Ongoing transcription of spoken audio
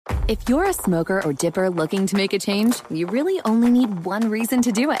If you're a smoker or dipper looking to make a change, you really only need one reason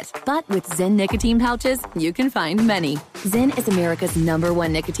to do it. But with Zyn nicotine pouches, you can find many. Zyn is America's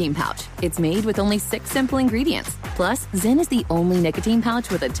 #1 nicotine pouch. It's made with only 6 simple ingredients. Plus, Zyn is the only nicotine pouch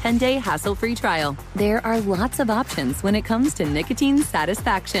with a 10-day hassle-free trial. There are lots of options when it comes to nicotine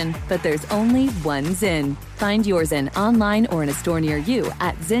satisfaction, but there's only one Zyn. Find your Zyn online or in a store near you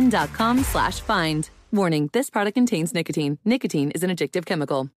at zyn.com/find. Warning, this product contains nicotine. Nicotine is an addictive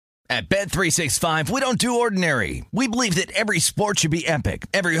chemical. At Bet365, we don't do ordinary. We believe that every sport should be epic.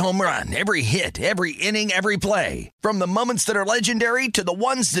 Every home run, every hit, every inning, every play. From the moments that are legendary to the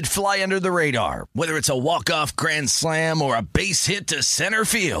ones that fly under the radar. Whether it's a walk-off grand slam or a base hit to center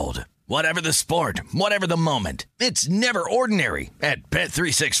field. Whatever the sport, whatever the moment. It's never ordinary at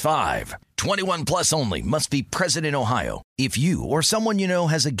Bet365. 21 plus only. Must be present in Ohio. If you or someone you know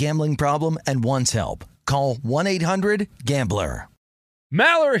has a gambling problem and wants help, call 1-800-GAMBLER.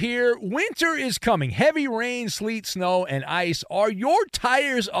 Maller here. Winter is coming. Heavy rain, sleet, snow, and ice. Are your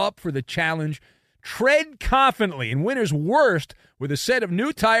tires up for the challenge? Tread confidently in winter's worst with a set of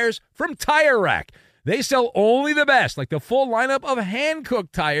new tires from Tire Rack. They sell only the best, like the full lineup of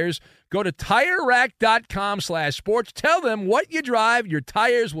hand-cooked tires. Go to TireRack.com/sports. Tell them what you drive. Your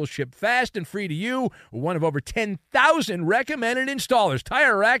tires will ship fast and free to you. One of over 10,000 recommended installers.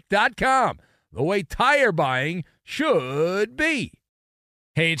 TireRack.com. The way tire buying should be.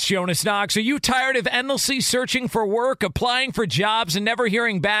 Hey, it's Jonas Knox. Are you tired of endlessly searching for work, applying for jobs, and never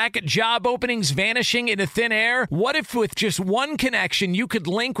hearing back? Job openings vanishing into thin air? What if with just one connection you could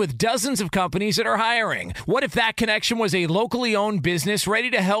link with dozens of companies that are hiring? What if that connection was a locally owned business ready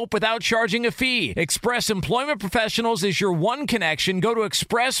to help without charging a fee? Express Employment Professionals is your one connection. Go to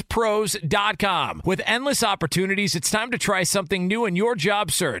expresspros.com. With endless opportunities, it's time to try something new in your job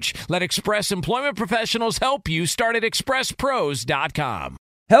search. Let Express Employment Professionals help you. Start at expresspros.com.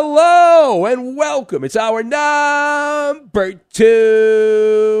 Hello and welcome. It's our number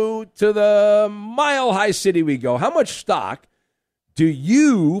 2 to the Mile High City we go. How much stock do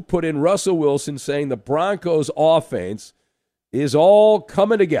you put in Russell Wilson saying the Broncos offense is all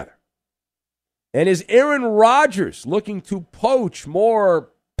coming together? And is Aaron Rodgers looking to poach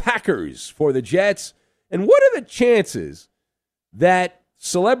more Packers for the Jets? And what are the chances that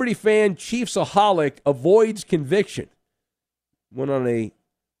celebrity fan Chiefsaholic avoids conviction? Went on a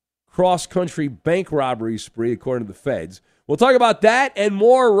cross-country bank robbery spree, according to the feds. We'll talk about that and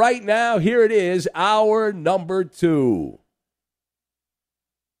more right now. Here it is, our number 2.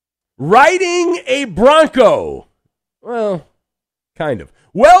 Riding a Bronco. Well, kind of.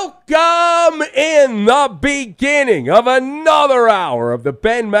 Welcome in the beginning of another hour of the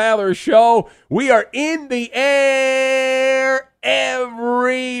Ben Maller Show. We are in the air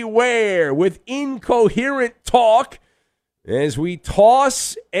everywhere with incoherent talk as we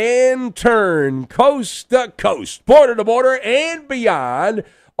toss and turn coast to coast, border to border, and beyond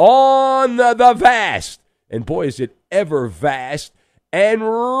on the vast, and boy is it ever vast, and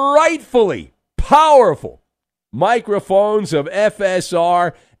rightfully powerful microphones of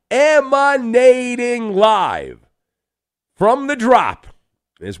FSR emanating live from the drop.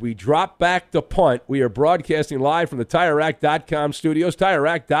 As we drop back to punt, we are broadcasting live from the TireRack.com studios.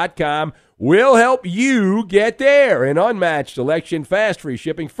 TireRack.com will help you get there. An unmatched selection, fast free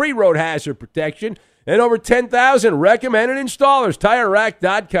shipping, free road hazard protection, and over 10,000 recommended installers.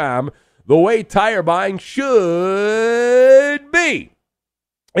 TireRack.com, the way tire buying should be.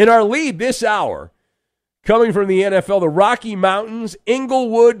 In our lead this hour, coming from the NFL, the Rocky Mountains,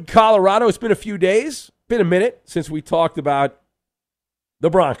 Inglewood, Colorado. It's been a few days, been a minute since we talked about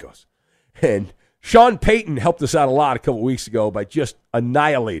the Broncos. And Sean Payton helped us out a lot a couple weeks ago by just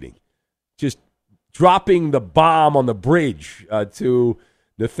annihilating, just dropping the bomb on the bridge to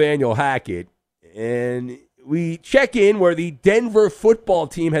Nathaniel Hackett. And we check in where the Denver football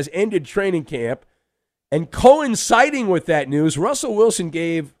team has ended training camp. And coinciding with that news, Russell Wilson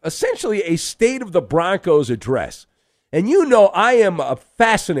gave essentially a State of the Broncos address. And you know I am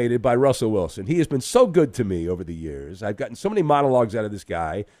fascinated by Russell Wilson. He has been so good to me over the years. I've gotten so many monologues out of this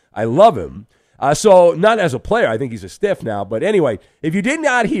guy. I love him. So not as a player. I think he's a stiff now. But anyway, if you did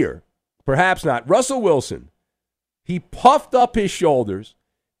not hear, perhaps not, Russell Wilson, he puffed up his shoulders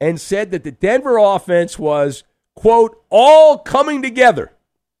and said that the Denver offense was, quote, all coming together.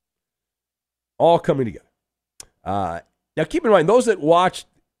 All coming together. Now, keep in mind, those that watched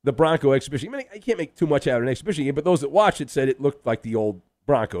the Bronco exhibition, I can't make too much out of an exhibition game, but those that watched it said it looked like the old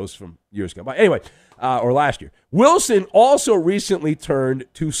Broncos from years ago. But anyway, or last year. Wilson also recently turned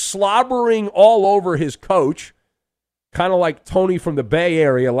to slobbering all over his coach, kind of like Tony from the Bay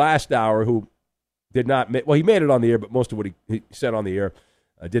Area last hour, who did not, well, he made it on the air, but most of what he said on the air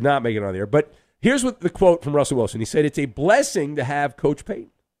Did not make it on the air. But here's what the quote from Russell Wilson. He said, "It's a blessing to have Coach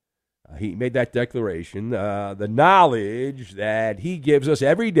Payton." He made that declaration. The knowledge that he gives us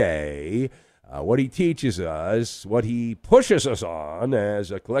every day, what he teaches us, what he pushes us on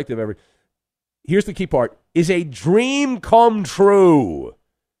as a collective. Here's the key part, is a dream come true.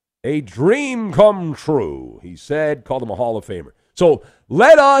 A dream come true, he said, called him a Hall of Famer. So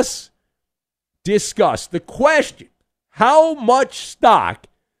let us discuss the question, how much stock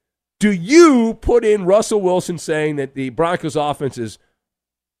do you put in Russell Wilson saying that the Broncos offense is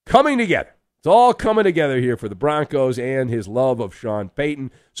coming together? It's all coming together here for the Broncos and his love of Sean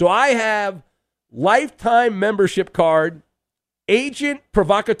Payton. So I have lifetime membership card, agent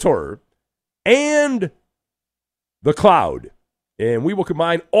provocateur, and the cloud. And we will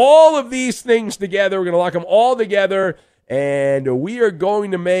combine all of these things together. We're going to lock them all together, and we are going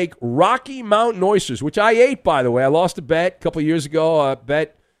to make Rocky Mountain oysters, which I ate, by the way. I lost a bet a couple of years ago. I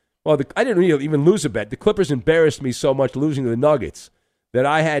didn't really even lose a bet. The Clippers embarrassed me so much losing to the Nuggets that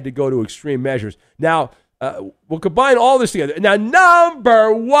I had to go to extreme measures. Now, we'll combine all this together. Now,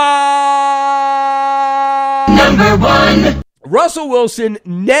 number one. Russell Wilson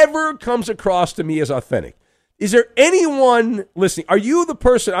never comes across to me as authentic. Is there anyone listening? Are you the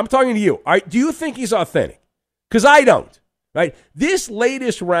person? I'm talking to you. Do you think he's authentic? Because I don't. Right? This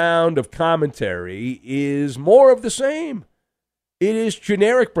latest round of commentary is more of the same. It is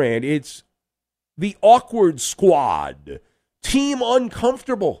generic brand. It's the awkward squad. Team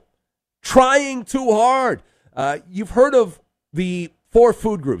uncomfortable, trying too hard. You've heard of the 4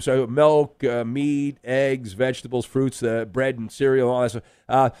 food groups: milk, meat, eggs, vegetables, fruits, bread and cereal, all that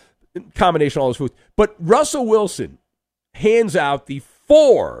stuff. Combination of all those foods. But Russell Wilson hands out the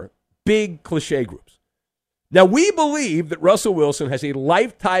 4 big cliche groups. Now, we believe that Russell Wilson has a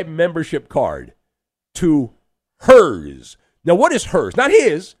lifetime membership card to HERS. Now, what is HERS? Not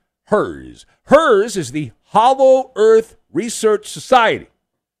his, HERS. HERS is the Hollow Earth Research Society.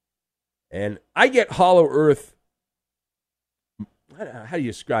 And I get Hollow Earth, how do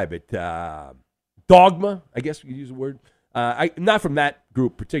you describe it? Dogma, I guess we could use the word. Not from that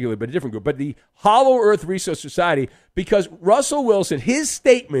group particularly, but a different group. But the Hollow Earth Research Society, because Russell Wilson, his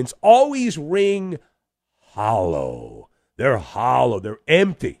statements always ring hollow. They're hollow. They're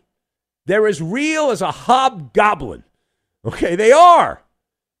empty. They're as real as a hobgoblin. Okay, they are.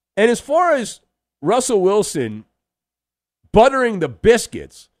 And as far as Russell Wilson buttering the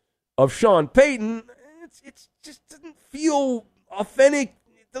biscuits of Sean Payton, it just doesn't feel authentic.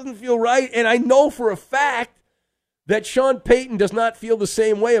 It doesn't feel right. And I know for a fact that Sean Payton does not feel the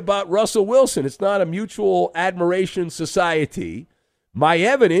same way about Russell Wilson. It's not a mutual admiration society. My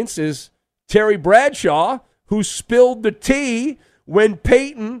evidence is Terry Bradshaw, who spilled the tea when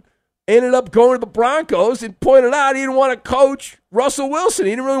Payton ended up going to the Broncos and pointed out he didn't want to coach Russell Wilson.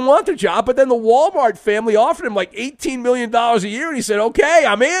 He didn't really want the job, but then the Walmart family offered him like $18 million a year, and he said, okay,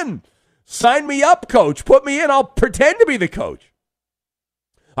 I'm in. Sign me up, coach. Put me in. I'll pretend to be the coach.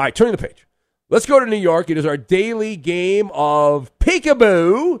 All right, turning the page. Let's go to New York. It is our daily game of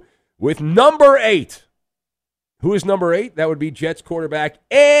peekaboo with number 8. Who is number 8? That would be Jets quarterback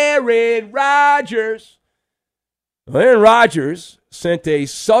Aaron Rodgers. Well, Aaron Rodgers sent a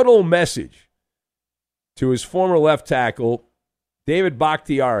subtle message to his former left tackle, David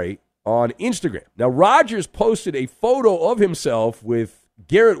Bakhtiari, on Instagram. Now, Rodgers posted a photo of himself with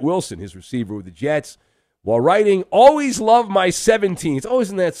Garrett Wilson, his receiver with the Jets, while writing, "Always love my 17s." Oh,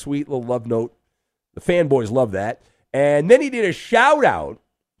 isn't that sweet little love note? The fanboys love that. And then he did a shout-out.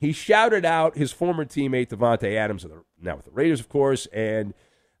 He shouted out his former teammate, Devontae Adams, now with the Raiders, of course, and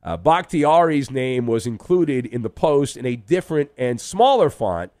Bakhtiari's name was included in the post in a different and smaller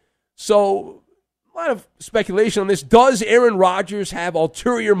font. So a lot of speculation on this. Does Aaron Rodgers have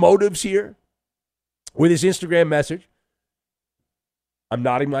ulterior motives here with his Instagram message? I'm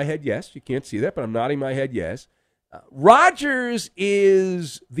nodding my head yes. You can't see that, but I'm nodding my head yes. Rodgers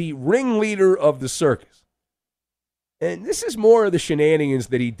is the ringleader of the circus. And this is more of the shenanigans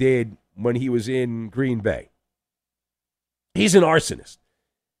that he did when he was in Green Bay. He's an arsonist.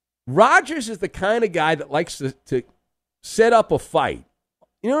 Rodgers is the kind of guy that likes to set up a fight.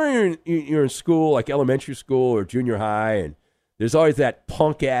 You know, you're in school, like elementary school or junior high, and there's always that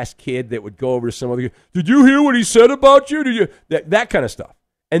punk-ass kid that would go over to some other kid. Did you hear what he said about you? Did you? That kind of stuff.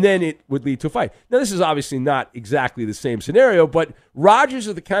 And then it would lead to a fight. Now, this is obviously not exactly the same scenario, but Rodgers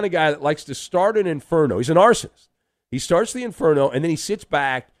is the kind of guy that likes to start an inferno. He's an arsonist. He starts the inferno, and then he sits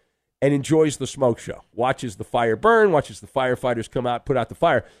back and enjoys the smoke show, watches the fire burn, watches the firefighters come out, put out the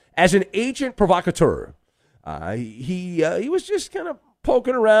fire. As an agent provocateur, he was just kind of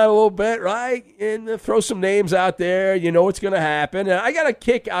poking around a little bit, right? And throw some names out there. You know what's going to happen. And I got a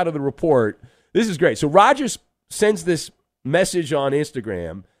kick out of the report. This is great. So Rodgers sends this message on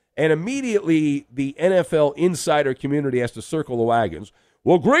Instagram, and immediately the NFL insider community has to circle the wagons.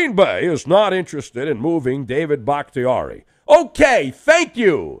 Well, Green Bay is not interested in moving David Bakhtiari. Okay, thank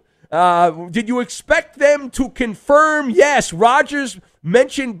you. Did you expect them to confirm? Yes, Rodgers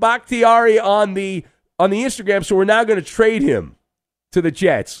mentioned Bakhtiari on the Instagram, so we're now going to trade him to the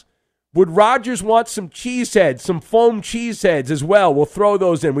Jets. Would Rodgers want some cheese heads, some foam cheese heads as well? We'll throw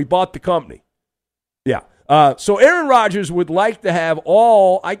those in. We bought the company. Yeah. So Aaron Rodgers would like to have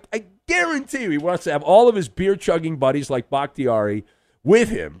I guarantee you he wants to have all of his beer-chugging buddies like Bakhtiari with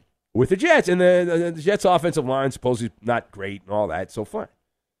him, with the Jets. And the Jets' offensive line supposedly not great and all that, so fine.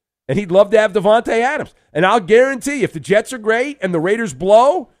 And he'd love to have Davante Adams. And I'll guarantee if the Jets are great and the Raiders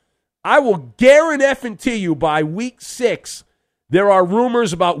blow, I will guarantee you by week 6, there are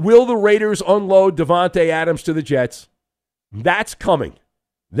rumors about will the Raiders unload Davante Adams to the Jets. That's coming.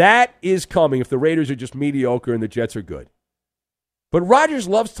 That is coming if the Raiders are just mediocre and the Jets are good. But Rodgers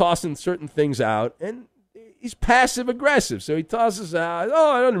loves tossing certain things out, and he's passive-aggressive. So he tosses out,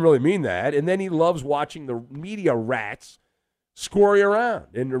 I don't really mean that. And then he loves watching the media rats scurry around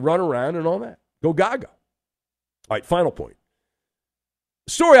and run around and all that. Go gaga. All right, final point.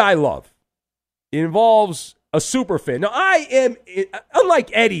 Story I love. It involves a superfan. Now, I am, unlike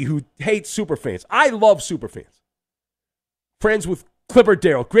Eddie, who hates superfans, I love superfans. Friends with Clipper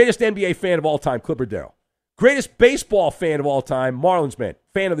Darrell, greatest NBA fan of all time, Clipper Darrell. Greatest baseball fan of all time, Marlins man,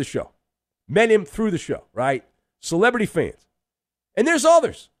 fan of the show. Met him through the show, right? Celebrity fans. And there's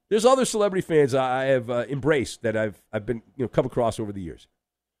others. There's other celebrity fans I have embraced that I've been come across over the years.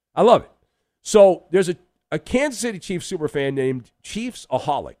 I love it. So there's a Kansas City Chiefs superfan named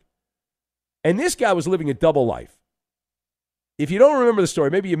Chiefs-aholic. And this guy was living a double life. If you don't remember the story,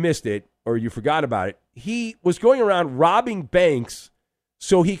 maybe you missed it or you forgot about it. He was going around robbing banks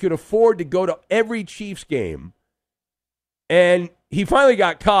so he could afford to go to every Chiefs game. And he finally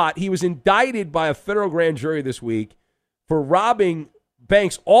got caught. He was indicted by a federal grand jury this week for robbing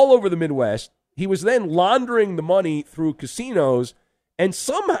banks all over the Midwest. He was then laundering the money through casinos and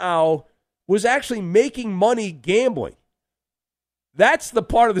somehow was actually making money gambling. That's the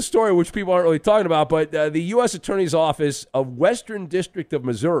part of the story which people aren't really talking about, but the U.S. Attorney's Office of Western District of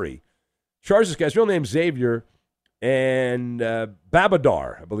Missouri charged this guy. His real name's Xavier, and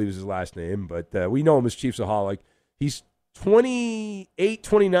Babadar, I believe is his last name, but we know him as Chiefs-aholic. He's 28,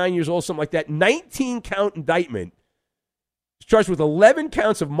 29 years old, something like that. 19-count indictment. He's charged with 11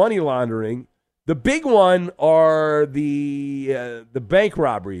 counts of money laundering. The big one are the bank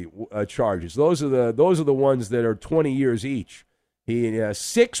robbery charges. Those are the ones that are 20 years each. He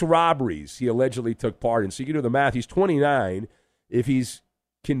 6 robberies he allegedly took part in. So you can do the math. He's 29. If he's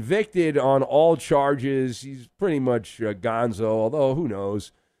convicted on all charges, he's pretty much gonzo, although who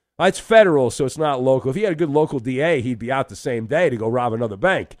knows. It's federal, so it's not local. If he had a good local DA, he'd be out the same day to go rob another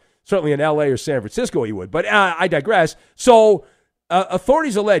bank. Certainly in L.A. or San Francisco he would. But I digress. So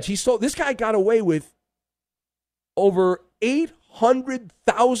authorities allege this guy got away with over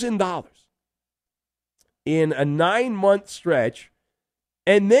 $800,000 in a 9-month stretch.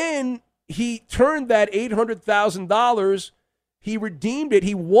 And then he turned that $800,000, he redeemed it.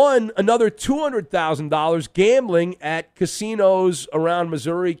 He won another $200,000 gambling at casinos around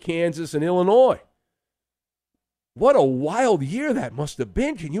Missouri, Kansas, and Illinois. What a wild year that must have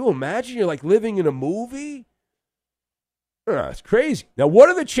been. Can you imagine? You're like living in a movie. It's crazy. Now, what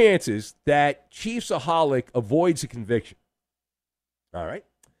are the chances that Chiefs-aholic avoids a conviction? All right.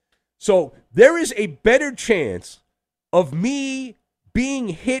 So there is a better chance of me being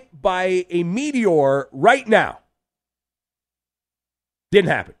hit by a meteor right now. Didn't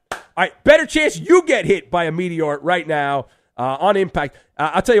happen. All right, better chance you get hit by a meteor right now on impact.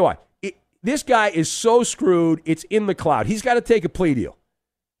 I'll tell you why. This guy is so screwed, it's in the cloud. He's got to take a plea deal.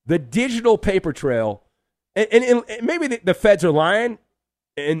 The digital paper trail, and maybe the feds are lying,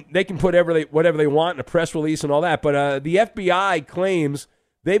 and they can put whatever they want in a press release and all that, but the FBI claims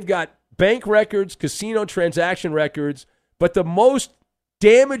they've got bank records, casino transaction records, but the most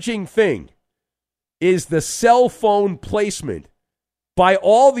damaging thing is the cell phone placement by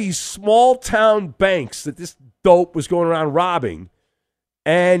all these small-town banks that this dope was going around robbing,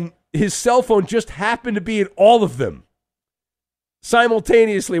 and his cell phone just happened to be at all of them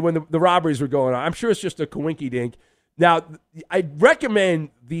simultaneously when the robberies were going on. I'm sure it's just a coinky-dink. Now, I recommend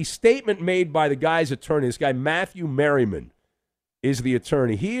the statement made by the guy's attorney. This guy, Matthew Merriman, is the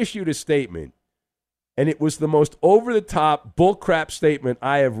attorney. He issued a statement, and it was the most over-the-top bullcrap statement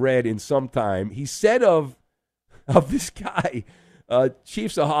I have read in some time. He said of this guy,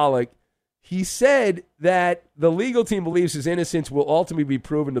 Chiefsaholic. He said that the legal team believes his innocence will ultimately be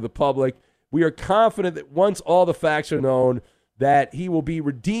proven to the public. We are confident that once all the facts are known, that he will be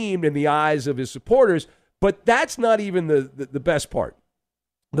redeemed in the eyes of his supporters. But that's not even the best part.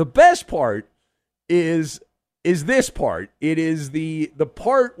 The best part is this part. It is the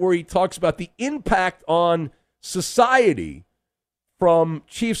part where he talks about the impact on society from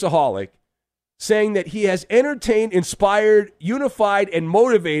Chiefsaholic, saying that he has entertained, inspired, unified, and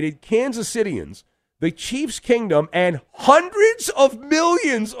motivated Kansas Cityans, the Chiefs Kingdom, and hundreds of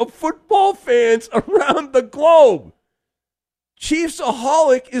millions of football fans around the globe.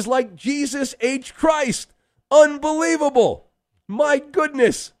 Chiefsaholic is like Jesus H. Christ. Unbelievable. My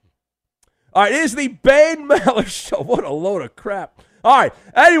goodness. All right, it is the Ben Maller Show. What a load of crap. All right,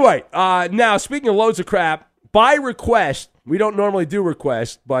 anyway, now speaking of loads of crap, by request, we don't normally do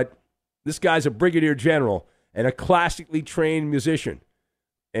requests, but this guy's a brigadier general and a classically trained musician,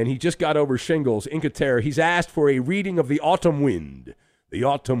 and he just got over shingles, Inca Terror. He's asked for a reading of the Autumn Wind. The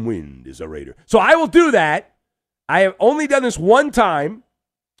Autumn Wind is a raider. So I will do that. I have only done this one time.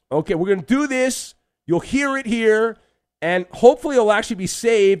 Okay, we're going to do this. You'll hear it here, and hopefully it'll actually be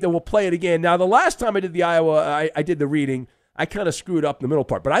saved, and we'll play it again. Now, the last time I did the Iowa, I did the reading, I kind of screwed up in the middle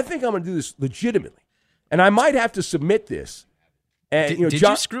part, but I think I'm going to do this legitimately, and I might have to submit this. And, did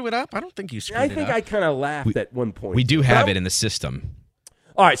you screw it up? I don't think you screwed it up. I think I kind of laughed at one point. We do have it in the system.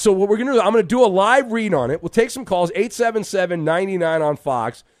 All right, so what we're going to do, I'm going to do a live read on it. We'll take some calls, 877-99 on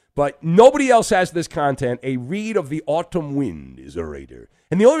Fox, but nobody else has this content. A read of the Autumn Wind is a raider.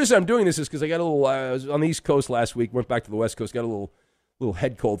 And the only reason I'm doing this is because I got a little, I was on the East Coast last week, went back to the West Coast, got a little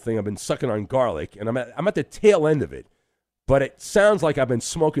head cold thing. I've been sucking on garlic, and I'm at the tail end of it. But it sounds like I've been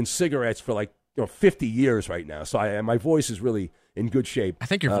smoking cigarettes for 50 years right now. So my voice is really in good shape. I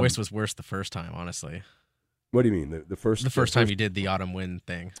think your voice was worse the first time, honestly. What do you mean? The first time you did the Autumn Wind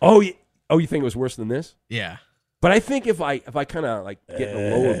thing. Oh, you think it was worse than this? Yeah. But I think if I kind of get in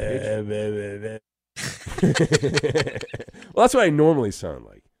a lower pitch. Well, that's what I normally sound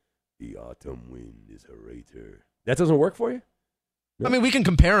like. The Autumn Wind is a raider. That doesn't work for you? No? I mean, we can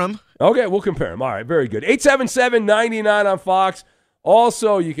compare them. Okay, we'll compare them. All right, very good. 877-99 on Fox.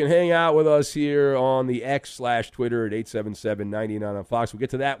 Also, you can hang out with us here on the X/Twitter at 877-99 on Fox. We'll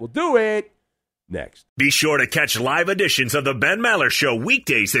get to that. We'll do it next. Be sure to catch live editions of The Ben Maller Show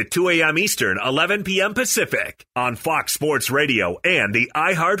weekdays at 2 a.m. Eastern, 11 p.m. Pacific on Fox Sports Radio and the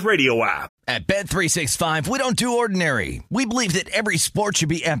iHeartRadio app. At Bet365, we don't do ordinary. We believe that every sport should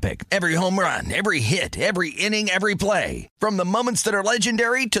be epic. Every home run, every hit, every inning, every play. From the moments that are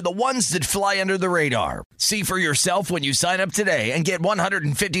legendary to the ones that fly under the radar. See for yourself when you sign up today and get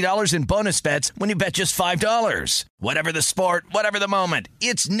 $150 in bonus bets when you bet just $5. Whatever the sport, whatever the moment,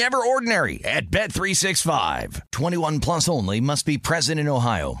 it's never ordinary at Bet365. 21 plus only. Must be present in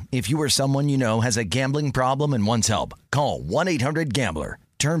Ohio. If you or someone you know has a gambling problem and wants help, call 1-800-GAMBLER.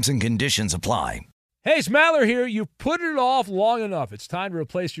 Terms and conditions apply. Hey, it's Maller here. You've put it off long enough. It's time to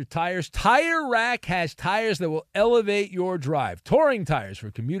replace your tires. Tire Rack has tires that will elevate your drive. Touring tires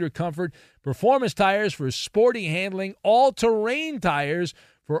for commuter comfort, performance tires for sporty handling, all-terrain tires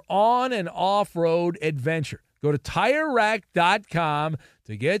for on- and off-road adventure. Go to TireRack.com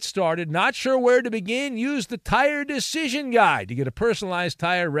to get started. Not sure where to begin? Use the Tire Decision Guide to get a personalized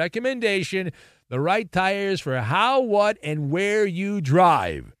tire recommendation. The right tires for how, what, and where you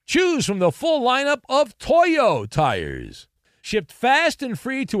drive. Choose from the full lineup of Toyo tires. Shipped fast and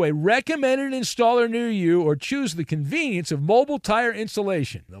free to a recommended installer near you, or choose the convenience of mobile tire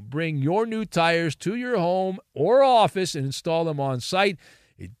installation. They'll bring your new tires to your home or office and install them on site.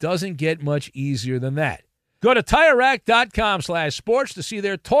 It doesn't get much easier than that. Go to TireRack.com/sports to see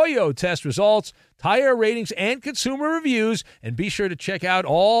their Toyo test results, tire ratings, and consumer reviews, and be sure to check out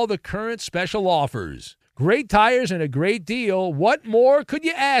all the current special offers. Great tires and a great deal. What more could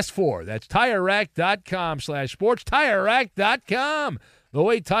you ask for? That's TireRack.com/sports. TireRack.com, the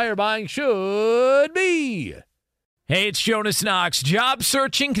way tire buying should be. Hey, it's Jonas Knox. Job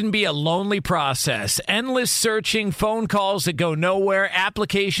searching can be a lonely process. Endless searching, phone calls that go nowhere,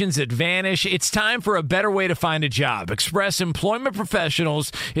 applications that vanish. It's time for a better way to find a job. Express Employment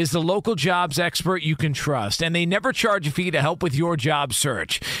Professionals is the local jobs expert you can trust, and they never charge a fee to help with your job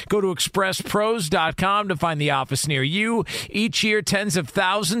search. Go to expresspros.com to find the office near you. Each year, tens of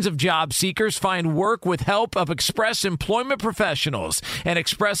thousands of job seekers find work with help of Express Employment Professionals, and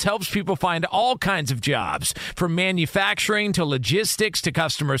Express helps people find all kinds of jobs, from manufacturing manufacturing to logistics to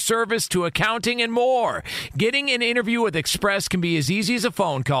customer service to accounting and more. Getting an interview with Express can be as easy as a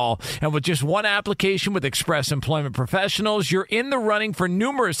phone call. And with just one application with Express Employment Professionals, you're in the running for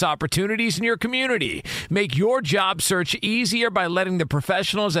numerous opportunities in your community. Make your job search easier by letting the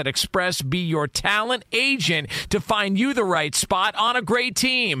professionals at Express be your talent agent to find you the right spot on a great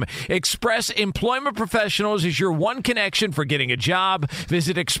team. Express Employment Professionals is your one connection for getting a job.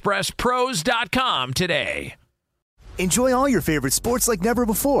 Visit expresspros.com today. Enjoy all your favorite sports like never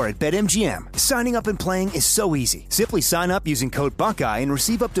before at BetMGM. Signing up and playing is so easy. Simply sign up using code Buckeye and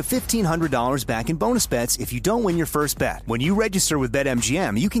receive up to $1,500 back in bonus bets if you don't win your first bet. When you register with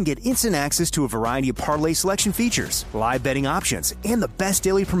BetMGM, you can get instant access to a variety of parlay selection features, live betting options, and the best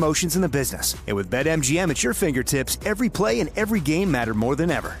daily promotions in the business. And with BetMGM at your fingertips, every play and every game matter more than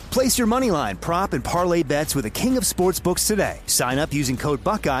ever. Place your moneyline, prop, and parlay bets with the king of sportsbooks today. Sign up using code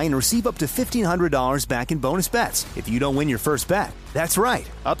Buckeye and receive up to $1,500 back in bonus bets if you don't win your first bet. That's right,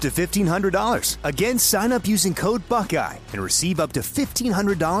 up to $1,500. Again, sign up using code Buckeye and receive up to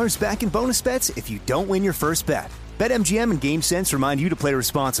 $1,500 back in bonus bets if you don't win your first bet. BetMGM and GameSense remind you to play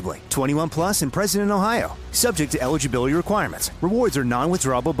responsibly. 21 plus and present in Ohio. Subject to eligibility requirements. Rewards are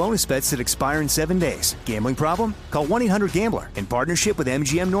non-withdrawable bonus bets that expire in 7 days. Gambling problem? Call 1-800-GAMBLER in partnership with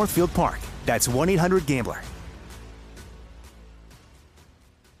MGM Northfield Park. That's 1-800-GAMBLER.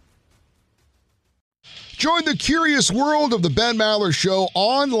 Join the curious world of the Ben Maller Show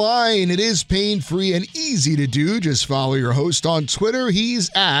online. It is pain-free and easy to do. Just follow your host on Twitter. He's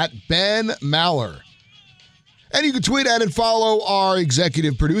at Ben Maller. And you can tweet at and follow our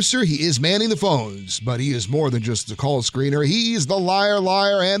executive producer. He is manning the phones, but he is more than just a call screener. He's the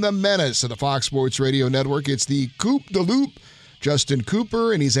liar, and the menace of the Fox Sports Radio Network. It's the Coop de Loop, Justin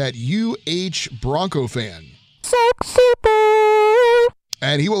Cooper, and he's at UH Bronco Fan.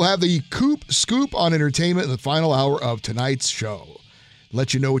 And he will have the Coop Scoop on entertainment in the final hour of tonight's show.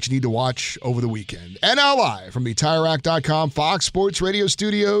 Let you know what you need to watch over the weekend. And now live from the TireRack.com Fox Sports Radio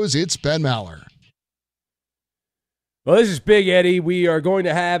studios, it's Ben Maller. Well, this is big, Eddie. We are going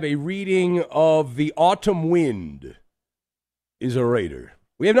to have a reading of The Autumn Wind is a Raider.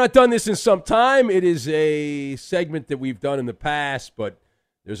 We have not done this in some time. It is a segment that we've done in the past, but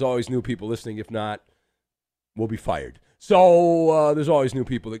there's always new people listening. If not, we'll be fired. So there's always new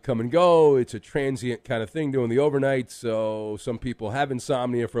people that come and go. It's a transient kind of thing doing the overnight. So some people have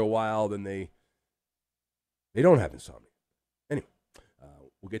insomnia for a while, then they don't have insomnia. Anyway,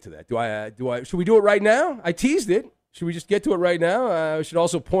 we'll get to that. Should we do it right now? I teased it. Should we just get to it right now? I should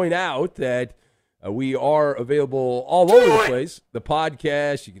also point out that we are available all over the place. The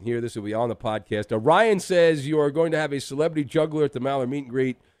podcast, you can hear this, will be on the podcast. Ryan says you are going to have a celebrity juggler at the Maller meet and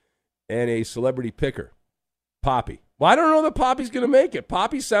greet and a celebrity picker, Poppy. Well, I don't know that Poppy's going to make it.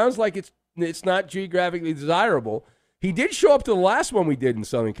 Poppy sounds like it's not geographically desirable. He did show up to the last one we did in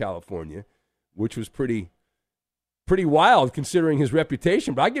Southern California, which was pretty wild considering his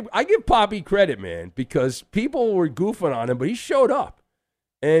reputation. But I give Poppy credit, man, because people were goofing on him, but he showed up.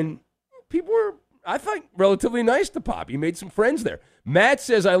 And people were, I think, relatively nice to Poppy. He made some friends there. Matt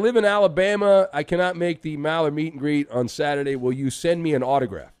says, I live in Alabama. I cannot make the Maller meet and greet on Saturday. Will you send me an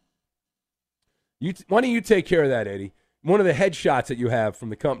autograph? Why don't you take care of that, Eddie? One of the headshots that you have from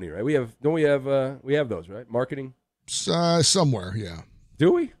the company, right? We have those, right? Marketing? Somewhere, yeah.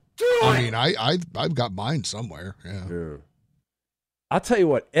 Do we? I mean, I've got mine somewhere. Yeah. I'll tell you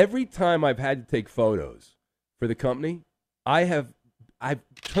what. Every time I've had to take photos for the company, I've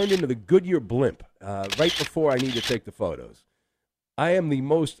turned into the Goodyear blimp right before I need to take the photos. I am the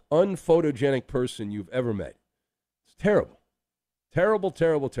most unphotogenic person you've ever met. It's terrible. Terrible.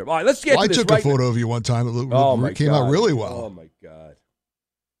 All right, let's get to this. I took a photo of you one time. It came out really well. Oh, my God.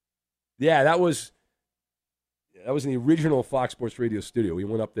 Yeah, that was in the original Fox Sports Radio studio. We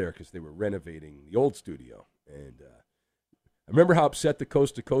went up there because they were renovating the old studio. And I remember how upset the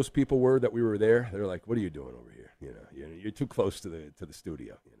Coast to Coast people were that we were there. They were like, what are you doing over here? You're too close to the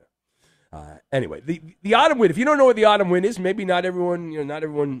studio. Anyway, the Autumn Wind. If you don't know what the Autumn Wind is, maybe not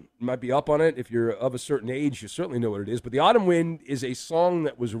everyone might be up on it. If you're of a certain age, you certainly know what it is. But the Autumn Wind is a song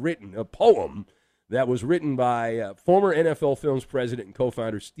that was written, a poem that was written by former NFL Films president and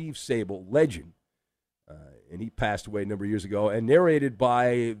co-founder Steve Sable, legend, and he passed away a number of years ago, and narrated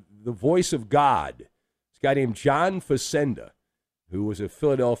by the voice of God, this guy named John Facenda, who was a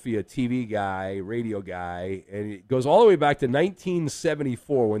Philadelphia TV guy, radio guy, and it goes all the way back to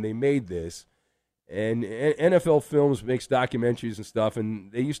 1974 when they made this. And NFL Films makes documentaries and stuff, and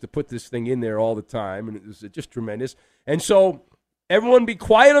they used to put this thing in there all the time, and it was just tremendous. And so everyone be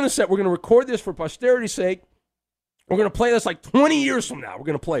quiet on the set. We're going to record this for posterity's sake. We're going to play this like 20 years from now. We're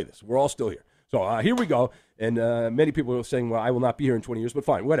going to play this. We're all still here. So here we go. And many people are saying, well, I will not be here in 20 years, but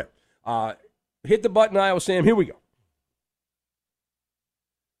fine, whatever. Hit the button, Iowa Sam. Here we go.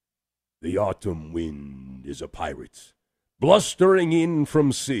 The autumn wind is a pirate, blustering in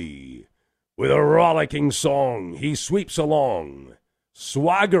from sea. With a rollicking song, he sweeps along,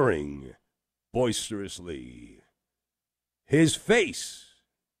 swaggering boisterously. His face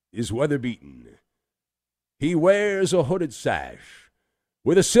is weather-beaten. He wears a hooded sash,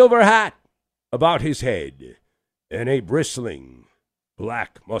 with a silver hat about his head, and a bristling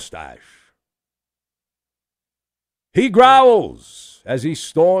black mustache. He growls as he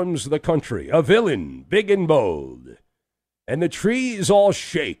storms the country, a villain big and bold, and the trees all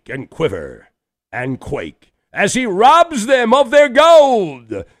shake and quiver and quake as he robs them of their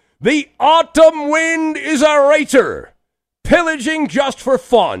gold. The autumn wind is a racer, pillaging just for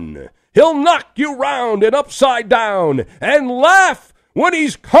fun. He'll knock you round and upside down and laugh when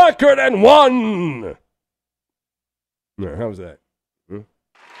he's conquered and won. Now, how was that?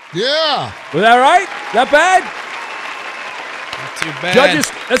 Yeah. Was that right? Not bad? Not too bad.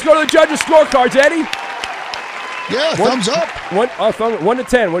 Judges, let's go to the judges' scorecards, Eddie. Yeah, thumbs up. 1 to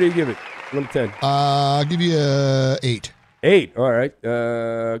 10. What do you give it? 1 to 10. I'll give you 8. 8. All right.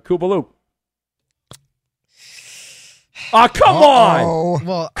 Koopaloop. Oh, come on.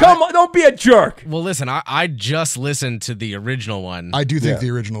 Well, Come on. Don't be a jerk. Well, listen, I just listened to the original one. I do think the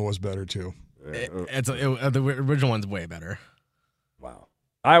original was better, too. The original one's way better. Wow.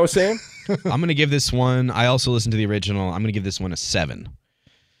 I was saying? I'm going to give this one, I also listened to the original, I'm going to give this one a 7.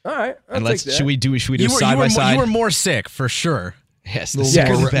 All right. And should we do side by side? You were more sick, for sure. Yes, A the little,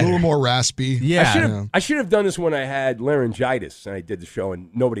 second better. little more raspy. Yeah. I should have done this when I had laryngitis and I did the show and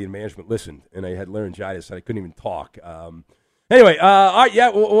nobody in management listened and I had laryngitis and I couldn't even talk. Anyway, all right, yeah.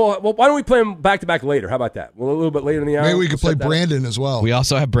 Well, why don't we play them back to back later? How about that? Well, a little bit later in the hour. Maybe we could play Brandon as well. We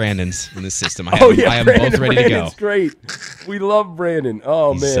also have Brandon's in this system. I am Brandon, both ready to go. Brandon's great. We love Brandon.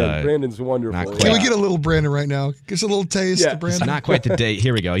 Oh, He's, man. Brandon's wonderful. Can we get a little Brandon right now? Give us a little taste of Brandon. He's not quite the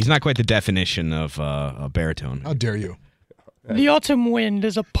Here we go. He's not quite the definition of a baritone. How dare you? The autumn wind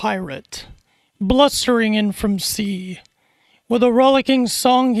is a pirate, blustering in from sea. With a rollicking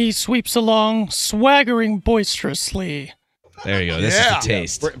song he sweeps along, swaggering boisterously. There you go. This is the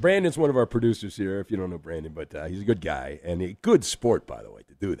taste. Brandon's one of our producers here, if you don't know Brandon, but he's a good guy and a good sport, by the way,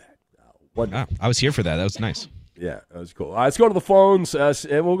 to do that. I was here for that. That was nice. Yeah, that was cool. Let's go to the phones,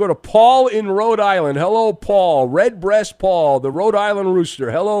 and we'll go to Paul in Rhode Island. Hello, Paul. Redbreast Paul, the Rhode Island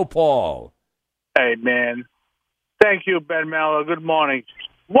Rooster. Hello, Paul. Hey, man. Thank you, Ben Mallow. Good morning.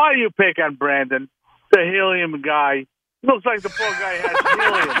 Why do you pick on Brandon, the helium guy? Looks like the poor guy has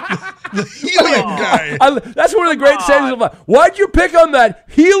helium. The helium guy. That's one of the great sayings of life. Why'd you pick on that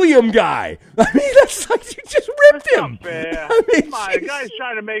helium guy? I mean, that's like you just ripped him. Not fair. I mean, Come on, the guy's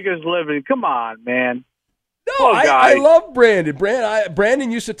trying to make his living. Come on, man. No, I love Brandon.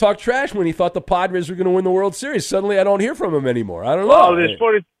 Brandon used to talk trash when he thought the Padres were going to win the World Series. Suddenly, I don't hear from him anymore. I don't know. Well,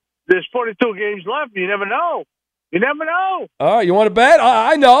 there's 42 games left. You never know. You never know. All right, you want to bet?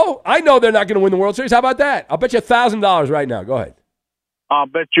 I know. I know they're not going to win the World Series. How about that? I'll bet you $1,000 right now. Go ahead. I'll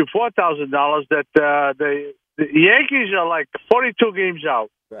bet you $4,000 that the Yankees are like 42 games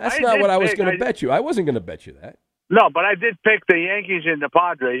out. That's not what I was going to bet you. I wasn't going to bet you that. No, but I did pick the Yankees and the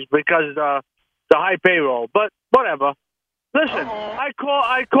Padres because the high payroll. But whatever. Listen, I'm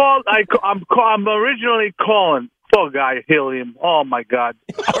originally calling. Poor guy, Helium. Oh my God.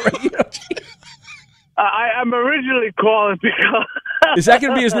 I'm originally calling because... Is that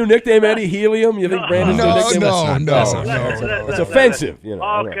going to be his new nickname, Eddie? Helium? You think Brandon's new nickname? No. It's offensive. You know,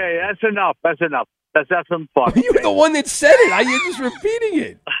 okay, that's enough. That's some fun. You're the one that said it. You're just repeating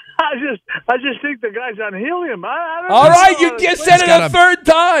it. I just think the guy's on helium. I don't All know. right, you just said it a third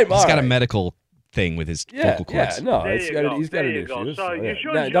time. He's got a medical thing with his vocal cords. Yeah, no, he's got an issue.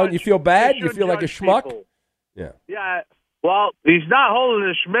 So, don't you feel bad? You feel like a schmuck? People. Yeah. Yeah. Well, he's not holding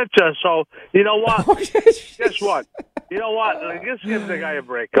the Schmitzer, so you know what? Guess what? You know what? Let's give the guy a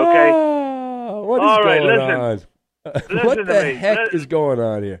break, okay? What is going on? What the heck is going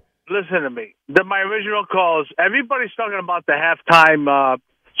on here? Listen to me. My original calls, everybody's talking about the halftime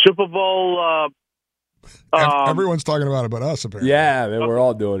Super Bowl. Everyone's talking about us, apparently. Yeah, man, we're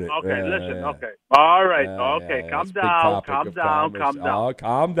all doing it. Okay, listen. Yeah. Okay. All right. Okay, calm down. Calm down. Oh,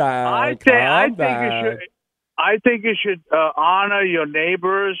 calm down. I think you should honor your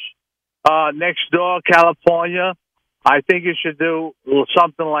neighbors next door, California. I think you should do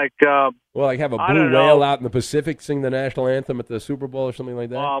something like like have a blue whale out in the Pacific sing the national anthem at the Super Bowl or something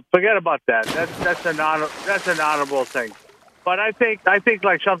like that. Forget about that. That's an honorable thing. But I think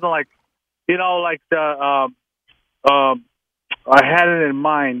like something like like the I had it in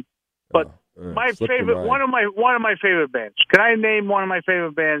mind, but My favorite, one of my favorite bands. Can I name one of my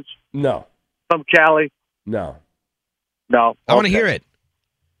favorite bands? No. From Cali? No. No. I want to hear it.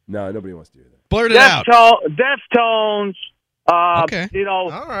 No, nobody wants to hear that. Blurt it out. Deftones. Okay. You know,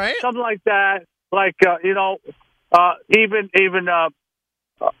 All right. something like that. Like you know, even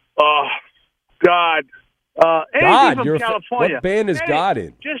God. God, from you're California. what band is God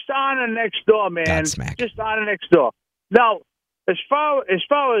in? Just on the next door, man. Godsmack. Just on the next door. Now, as far as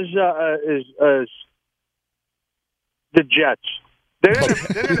the Jets, they're gonna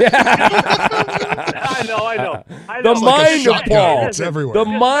I know. The mind of Paul. It's everywhere. The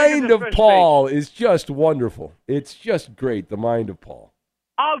mind of Paul is just wonderful. It's just great. The mind of Paul.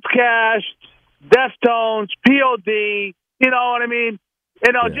 Outcast, Deftones, POD. You know what I mean?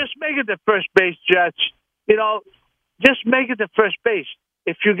 You know, just make it the first base, Jets. You know, just make it the first base.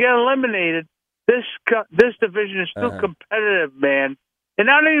 If you get eliminated, this division is still competitive, man. And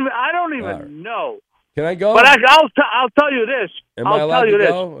I don't even know. Can I go? But I'll tell you this. Am I allowed to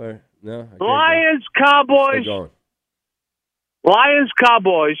go? Or, no. I can't Lions, go. Cowboys. Still going. Lions,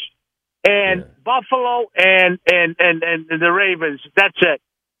 Cowboys, and Buffalo, and the Ravens. That's it.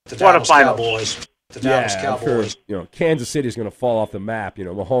 Quarterfinals. The Dallas Cowboys. Sure, Kansas City is going to fall off the map.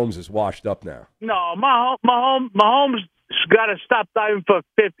 Mahomes is washed up now. No, Mahomes got to stop diving for a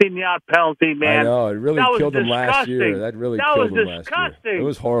 15-yard penalty, man. I know. It really killed him last year. That really killed him last year. It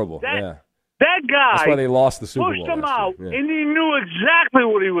was horrible. That guy. That's why they lost the Super Bowl. Pushed him out, and he knew exactly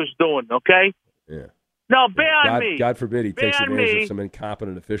what he was doing, okay? Yeah. No, on me. God forbid he takes advantage of some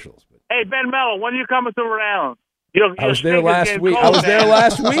incompetent officials. But. Hey, Ben Mello, when are you coming to Rhode Island? I was there last week. I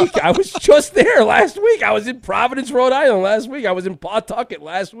was just there last week. I was in Providence, Rhode Island last week. I was in Pawtucket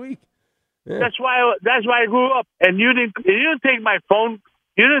last week. Yeah. That's why I grew up. And you didn't take my phone.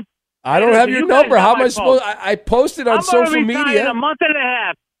 You didn't. I don't have your number. How am I supposed? I posted on social media. A month and a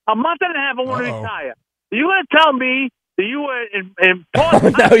half. I want to retire. You going to tell me that you were in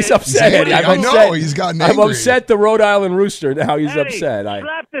Pawtucket? Now he's upset, Eddie. I know. He's gotten angry. I'm upset. The Rhode Island Rooster. Now he's Eddie, upset.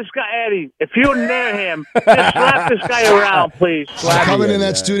 Slap this guy, Eddie. If you're near him, just slap this guy around, please. I'm coming in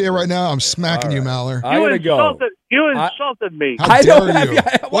that studio right now. I'm smacking you, Maller. I'm going to go. You insulted me. How dare you?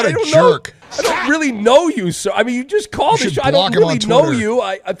 What a jerk. I don't really know you, sir. I mean, you just called the show. I don't really know you.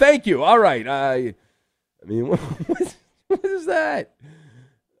 Thank you. All right. I mean, what is that?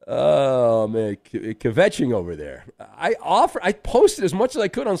 Oh, man. Kvetching over there. I posted as much as I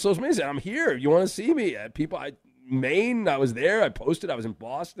could on social media. I'm here. You want to see me? Maine, I was there. I posted. I was in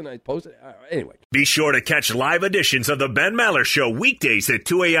Boston. I posted. Anyway. Be sure to catch live editions of The Ben Maller Show weekdays at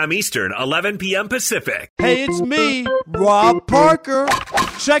 2 a.m. Eastern, 11 p.m. Pacific. Hey, it's me, Rob Parker.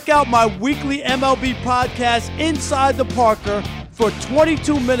 Check out my weekly MLB podcast, Inside the Parker, for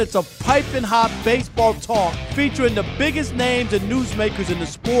 22 minutes of piping hot baseball talk featuring the biggest names and newsmakers in the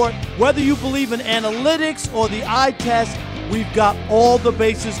sport. Whether you believe in analytics or the eye test, we've got all the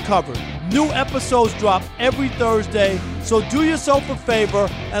bases covered. New episodes drop every Thursday, so do yourself a favor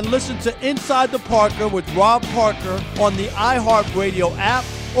and listen to Inside the Parker with Rob Parker on the iHeartRadio app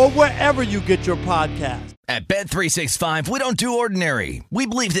or wherever you get your podcast. At Bet365, we don't do ordinary. We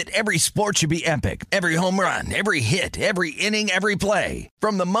believe that every sport should be epic. Every home run, every hit, every inning, every play.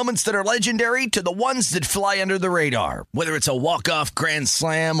 From the moments that are legendary to the ones that fly under the radar. Whether it's a walk-off grand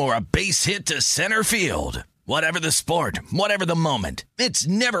slam or a base hit to center field. Whatever the sport, whatever the moment, it's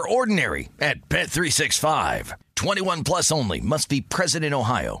never ordinary at Bet365. 21 plus only. Must be present in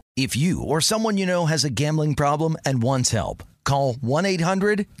Ohio. If you or someone you know has a gambling problem and wants help, call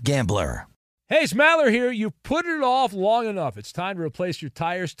 1-800-GAMBLER. Hey, it's Maller here. You've put it off long enough. It's time to replace your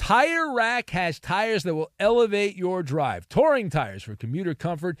tires. Tire Rack has tires that will elevate your drive. Touring tires for commuter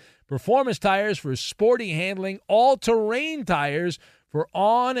comfort, performance tires for sporty handling, all-terrain tires for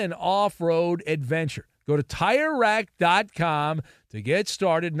on- and off-road adventure. Go to TireRack.com to get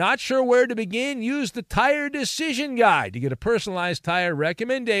started. Not sure where to begin? Use the Tire Decision Guide to get a personalized tire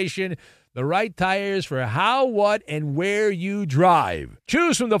recommendation. The right tires for how, what, and where you drive.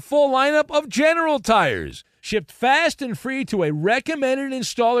 Choose from the full lineup of General Tires. Shipped fast and free to a recommended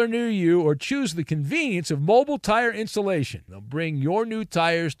installer near you, or choose the convenience of mobile tire installation. They'll bring your new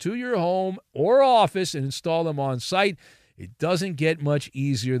tires to your home or office and install them on site. It doesn't get much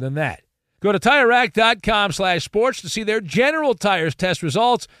easier than that. Go to TireRack.com/sports to see their General Tires test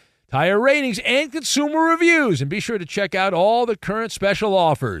results, tire ratings, and consumer reviews. And be sure to check out all the current special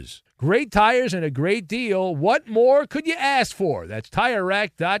offers. Great tires and a great deal. What more could you ask for? That's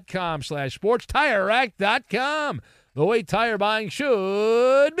TireRack.com/sports. TireRack.com, the way tire buying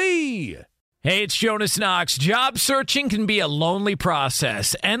should be. Hey, it's Jonas Knox. Job searching can be a lonely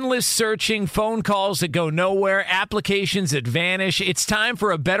process. Endless searching, phone calls that go nowhere, applications that vanish. It's time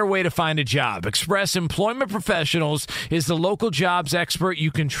for a better way to find a job. Express Employment Professionals is the local jobs expert you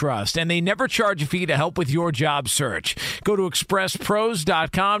can trust, and they never charge a fee to help with your job search. Go to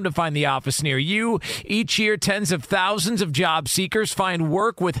expresspros.com to find the office near you. Each year, tens of thousands of job seekers find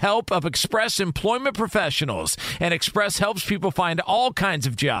work with help of Express Employment Professionals, and Express helps people find all kinds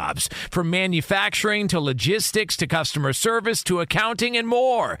of jobs, from manufacturing to logistics to customer service to accounting and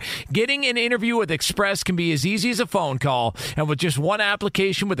more. Getting an interview with Express can be as easy as a phone call, and with just one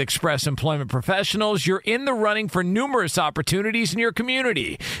application with Express Employment Professionals, you're in the running for numerous opportunities in your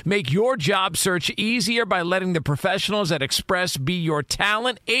community. Make your job search easier by letting the professionals at Express be your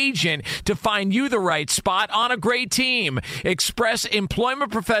talent agent to find you the right spot on a great team. Express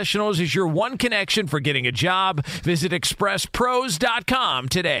Employment Professionals is your one connection for getting a job. Visit expresspros.com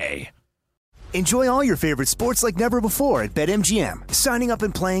today. Enjoy all your favorite sports like never before at BetMGM. Signing up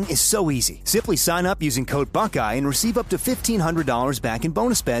and playing is so easy. Simply sign up using code Buckeye and receive up to $1,500 back in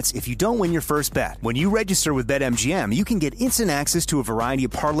bonus bets if you don't win your first bet. When you register with BetMGM, you can get instant access to a variety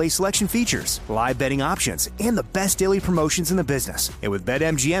of parlay selection features, live betting options, and the best daily promotions in the business. And with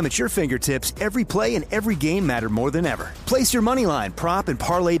BetMGM at your fingertips, every play and every game matter more than ever. Place your moneyline, prop, and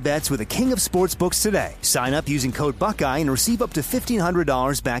parlay bets with the king of sportsbooks today. Sign up using code Buckeye and receive up to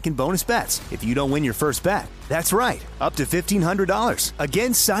 $1,500 back in bonus bets if you don't win your first bet. That's right, up to $1,500.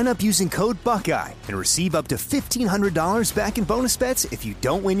 Again, sign up using code Buckeye and receive up to $1,500 back in bonus bets if you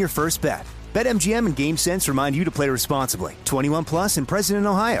don't win your first bet. BetMGM and GameSense remind you to play responsibly. 21 plus and present in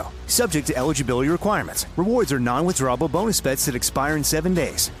Ohio. Subject to eligibility requirements. Rewards are non-withdrawable bonus bets that expire in 7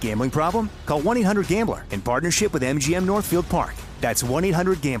 days. Gambling problem? Call 1-800-GAMBLER in partnership with MGM Northfield Park. That's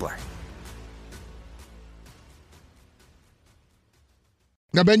 1-800-GAMBLER.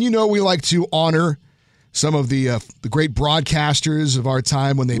 Now, Ben, you know we like to honor some of the great broadcasters of our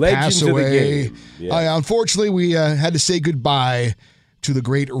time when they pass away. Legends of the game. Yeah. Unfortunately, we had to say goodbye to the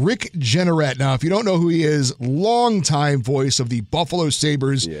great Rick Jeanneret. Now, if you don't know who he is, longtime voice of the Buffalo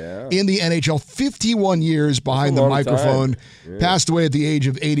Sabres in the NHL, 51 years behind the microphone, passed away at the age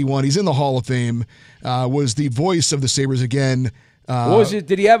of 81. He's in the Hall of Fame, was the voice of the Sabres again. What was it?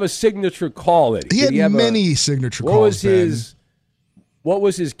 Did he have a signature call? He had many signature calls. What was his... What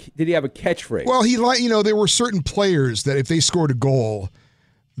was his? Did he have a catchphrase? Well, there were certain players that if they scored a goal,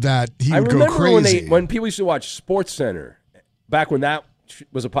 that he would go crazy. When people used to watch SportsCenter, back when that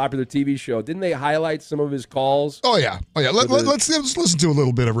was a popular TV show, didn't they highlight some of his calls? Oh yeah. Let's listen to a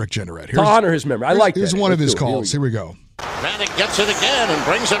little bit of Rick Jeanneret. To honor his memory. I like that. Here's one of his calls. Here we go. Vanek gets it again and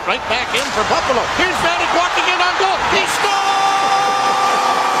brings it right back in for Buffalo. Here's Vanek walking in on goal. He scores!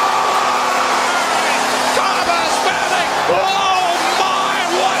 Thomas Vanek! Oh!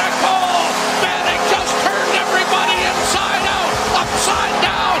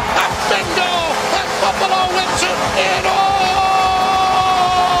 Buffalo wins it in overtime.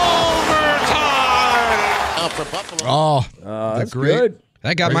 For Buffalo. That's good.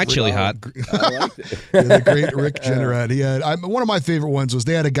 That got my chili hot. I liked it. The great Rick Jeanneret. He had one of my favorite ones was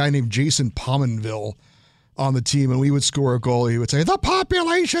they had a guy named Jason Pominville on the team, and we would score a goal. He would say, "The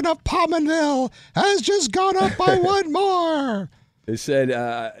population of Pominville has just gone up by one more." It said,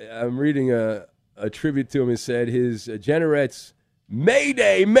 I'm reading a tribute to him. It said his Jeanneret's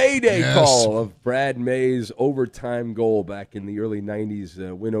Mayday call of Brad May's overtime goal back in the early 90s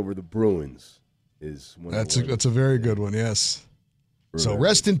win over the Bruins is one. That's a very good one, yes. Right. So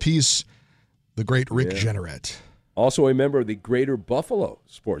rest in peace, the great Rick Jeanneret. Also a member of the Greater Buffalo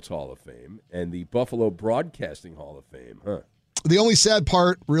Sports Hall of Fame and the Buffalo Broadcasting Hall of Fame. The only sad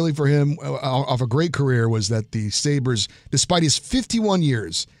part, really, for him of a great career was that the Sabres, despite his 51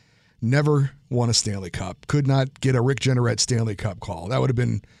 years, never won a Stanley Cup. Could not get a Rick Jeanneret Stanley Cup call. That would have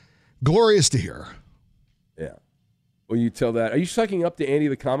been glorious to hear. Yeah. Well, you tell that. Are you sucking up to Andy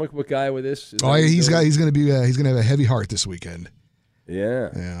the comic book guy with this? He's going to have a heavy heart this weekend. Yeah.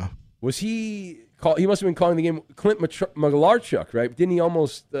 Yeah. Was he? He must have been calling the game. Clint Malarchuk, right? Didn't he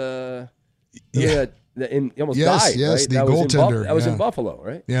almost? He almost died. Yes, right? the goaltender. That was in Buffalo,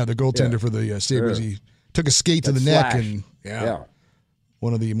 right? Yeah, the goaltender for the Sabres. He took a skate to the neck, and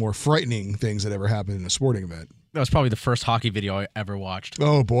one of the more frightening things that ever happened in a sporting event. That was probably the first hockey video I ever watched.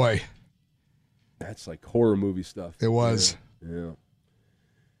 Oh boy, that's like horror movie stuff. It was. Yeah.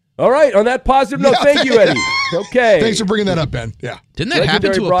 All right. On that positive note, thank you, Eddie. Okay. Thanks for bringing that up, Ben. Yeah. Didn't that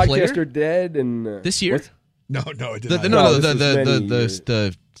happen to a broadcaster player? Dead and this year? No, it didn't.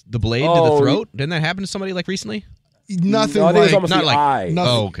 The blade to the throat. Didn't that happen to somebody like recently? Nothing like it was almost not the like eye.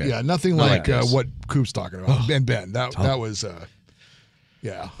 Nothing, okay. Yeah, nothing like what Coop's talking about. Ben, that was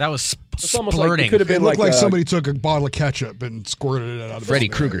Yeah. That was It's almost like splurting. it could have been It looked like a- somebody took a bottle of ketchup and squirted it out of Freddy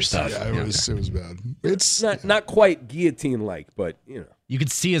his Krueger nose. stuff. Yeah, it was bad. It's not quite guillotine-like, but, you know. You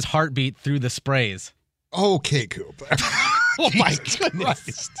could see his heartbeat through the sprays. okay, Coop. Oh, my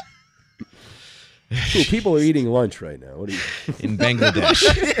goodness. Cool, people are eating lunch right now. What are you In Bangladesh.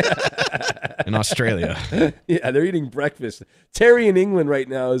 In Australia. Yeah, they're eating breakfast. Terry in England right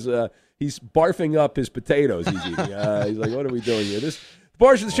now is he's barfing up his potatoes he's eating. He's like, what are we doing here? This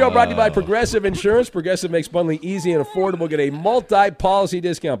portion of the show brought to you by Progressive Insurance. Progressive makes bundling easy and affordable. Get a multi-policy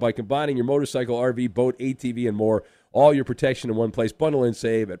discount by combining your motorcycle, RV, boat, ATV, and more. All your protection in one place. Bundle and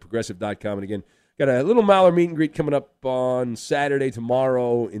save at Progressive.com. And again, got a little Maller meet and greet coming up on Saturday,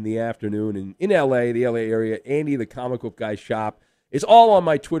 tomorrow in the afternoon in L.A., the L.A. area. Andy, the comic book guy shop. It's all on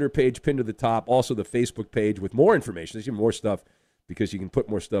my Twitter page, pinned to the top. Also the Facebook page with more information. There's even more stuff because you can put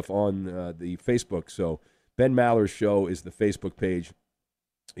more stuff on the Facebook. So Ben Maller's show is the Facebook page.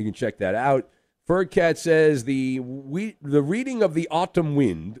 You can check that out. Fergcat says the reading of the autumn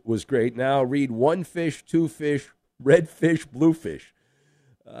wind was great. Now read one fish, two fish, red fish, blue fish.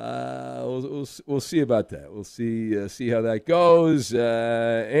 We'll see about that. We'll see how that goes.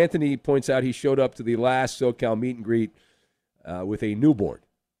 Anthony points out he showed up to the last SoCal meet and greet with a newborn.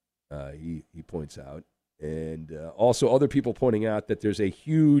 He points out, and also other people pointing out that there's a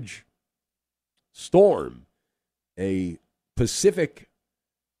huge storm, a Pacific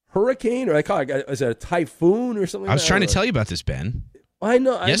hurricane, or is it a typhoon or something? I was trying to tell you about this, Ben. I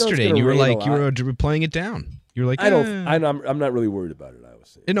know. Yesterday, and you were like, you were playing it down. You were like, I'm not really worried about it. I was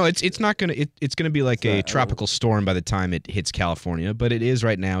saying. No, it's not gonna. It's gonna be like a tropical storm by the time it hits California, but it is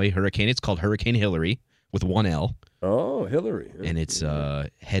right now a hurricane. It's called Hurricane Hillary with one L. Oh, Hillary. And it's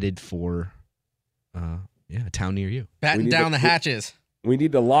headed for a town near you. Batten down the hatches. We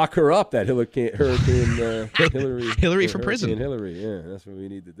need to lock her up. That Hurricane Hillary. Hillary for prison. Hillary. Yeah, that's what we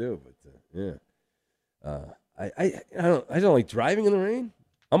need to do. But I don't like driving in the rain.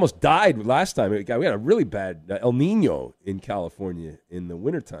 Almost died last time. We had a really bad El Nino in California in the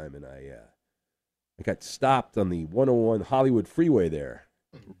wintertime, and I got stopped on the 101 Hollywood freeway there.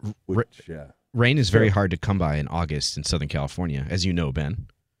 Rain is very hard to come by in August in Southern California, as you know, Ben.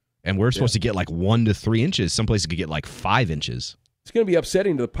 And we're supposed to get like 1 to 3 inches. Some places could get like 5 inches. It's going to be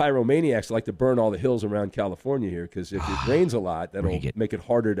upsetting to the pyromaniacs that like to burn all the hills around California here, because if it rains a lot, that'll make it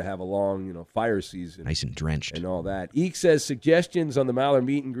harder to have a long, fire season. Nice and drenched. And all that. Eek says suggestions on the Maller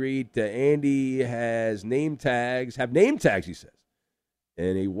meet and greet. Andy has name tags, he says,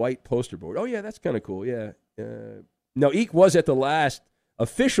 and a white poster board. Oh, yeah, that's kind of cool, yeah. No, Eek was at the last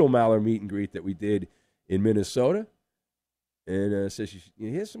official Maller meet and greet that we did in Minnesota, and says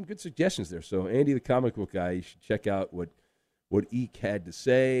he has some good suggestions there. So Andy, the comic book guy, you should check out what Eek had to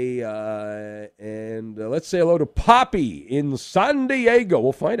say. And let's say hello to Poppy in San Diego.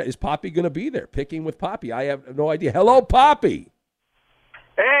 We'll find out. Is Poppy going to be there? Picking with Poppy. I have no idea. Hello, Poppy.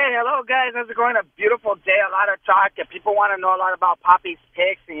 Hey, hello, guys. How's it going? A beautiful day, a lot of talk. If people want to know a lot about Poppy's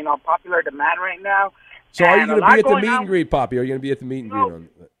picks, and, popular demand right now. So are you going to be at the meet and greet, Poppy? Are you going to be at the meet and greet?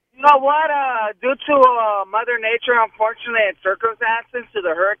 You know what? Due to Mother Nature, unfortunately, and circumstances, to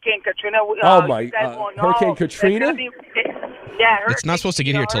the Hurricane Katrina. Hurricane Katrina? Yeah, it's not supposed to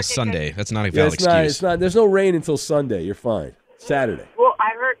get here till Sunday. That's not a valid excuse. It's not. There's no rain until Sunday. You're fine. Saturday. Well,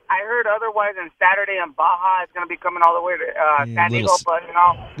 I heard otherwise, and Saturday in Baja it's going to be coming all the way to San Diego. But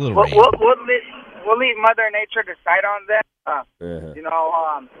we'll leave Mother Nature decide on that. I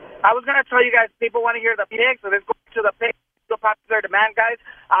was going to tell you guys, people want to hear the picks, so let's go to the picks. Popular demand, guys.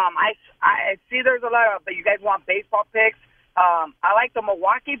 I see there's a lot of you guys want baseball picks. I like the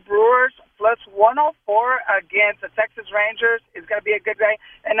Milwaukee Brewers plus 104 against the Texas Rangers. It's going to be a good day.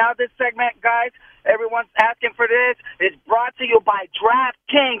 And now this segment, guys, everyone's asking for this. It's brought to you by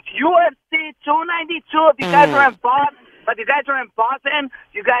DraftKings UFC 292. If you guys are involved. But you guys are in Boston,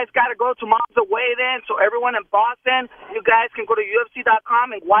 you guys got to go to Mom's Away then. So everyone in Boston, you guys can go to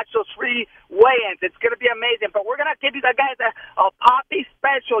UFC.com and watch those free weigh-ins. It's going to be amazing. But we're going to give you guys a Poppy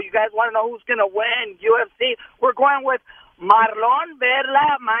special. You guys want to know who's going to win UFC? We're going with Marlon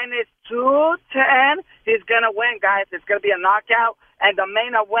Verla minus 210. He's going to win, guys. It's going to be a knockout. And the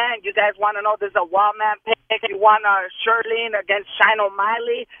main event, you guys want to know, there's a wild man pick. You want Sherlyn against Shine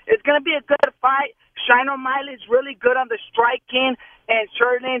O'Malley. It's going to be a good fight. Shine O'Malley's really good on the striking, and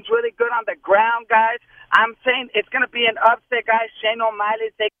Sherlyn's really good on the ground, guys. I'm saying it's going to be an upset, guys. Shane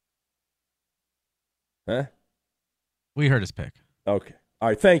O'Malley's Huh? We heard his pick. Okay. All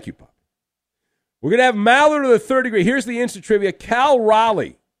right. Thank you, Pop. We're going to have Maller to the third degree. Here's the instant trivia. Cal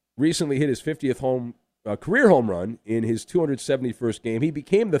Raleigh recently hit his 50th career home run in his 271st game. He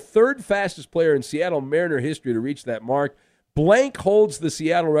became the third fastest player in Seattle Mariner history to reach that mark. Blank holds the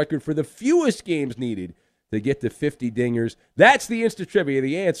Seattle record for the fewest games needed to get to 50 dingers. That's the Insta Trivia.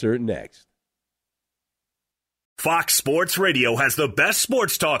 The answer next. Fox Sports Radio has the best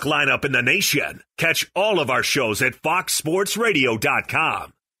sports talk lineup in the nation. Catch all of our shows at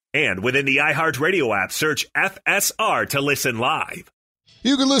foxsportsradio.com. And within the iHeartRadio app, search FSR to listen live.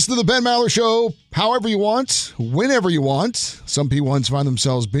 You can listen to the Ben Maller Show however you want, whenever you want. Some P1s find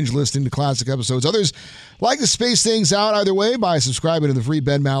themselves binge listening to classic episodes. Others like to space things out either way by subscribing to the free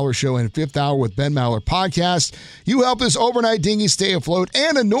Ben Maller Show and Fifth Hour with Ben Maller podcast. You help this overnight dinghy stay afloat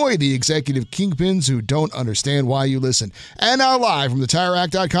and annoy the executive kingpins who don't understand why you listen. And now live from the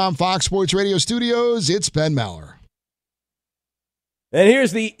TireRack.com Fox Sports Radio studios, it's Ben Maller. And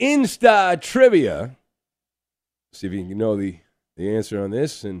here's the Insta Trivia. See if you can know the answer on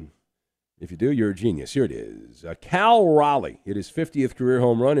this, and if you do, you're a genius. Here it is. Cal Raleigh hit his 50th career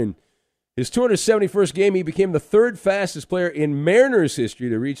home run. In his 271st game, he became the third fastest player in Mariners history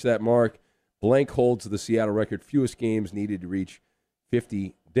to reach that mark. Blank holds the Seattle record, fewest games needed to reach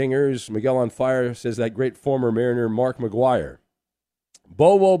 50 dingers. Miguel on Fire says that great former Mariner Mark McGwire.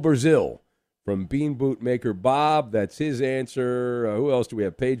 Bobo Brazil from Bean Boot Maker Bob, that's his answer. Who else do we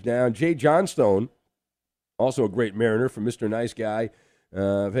have? Page down. Jay Johnstone, also a great Mariner from Mr. Nice Guy.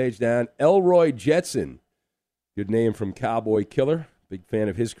 Page down. Elroy Jetson. Good name from Cowboy Killer. Big fan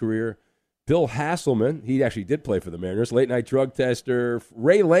of his career. Bill Hasselman. He actually did play for the Mariners. Late night drug tester.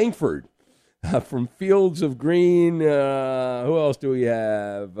 Ray Langford from Fields of Green. Who else do we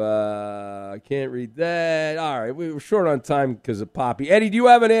have? I can't read that. All right. We were short on time because of Poppy. Eddie, do you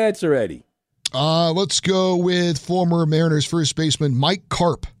have an answer, Eddie? Let's go with former Mariners first baseman Mike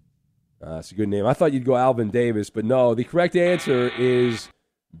Karp. That's a good name. I thought you'd go Alvin Davis, but no. The correct answer is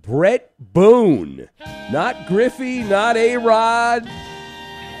Brett Boone. Not Griffey, not A-Rod,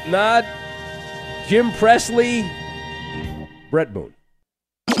 not Jim Presley. Brett Boone.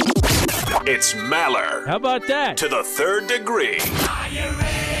 It's Maller. How about that? To the third degree.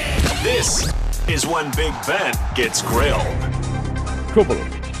 This is when Big Ben gets grilled.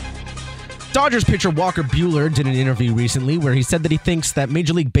 Kubaloo. Dodgers pitcher Walker Buehler did an interview recently where he said that he thinks that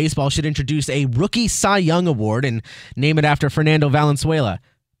Major League Baseball should introduce a Rookie Cy Young Award and name it after Fernando Valenzuela.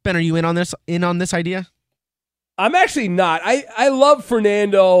 Ben, are you in on this idea? I'm actually not. I love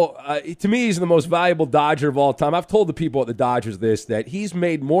Fernando. To me, he's the most valuable Dodger of all time. I've told the people at the Dodgers this, that he's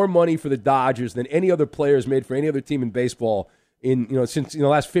made more money for the Dodgers than any other player has made for any other team in baseball since the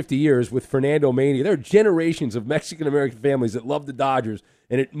last 50 years with Fernando Mania. There are generations of Mexican-American families that love the Dodgers,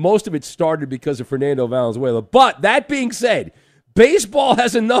 and most of it started because of Fernando Valenzuela. But that being said, baseball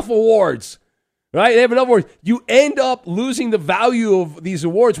has enough awards, right? They have enough awards. You end up losing the value of these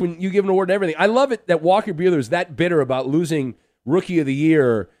awards when you give an award to everything. I love it that Walker Buehler is that bitter about losing Rookie of the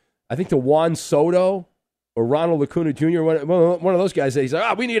Year, I think, to Juan Soto or Ronald Acuna Jr., one of those guys. He's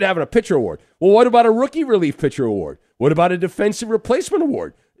like, we need to have a pitcher award. Well, what about a rookie relief pitcher award? What about a defensive replacement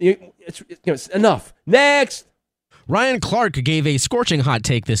award? It's enough. Next. Ryan Clark gave a scorching hot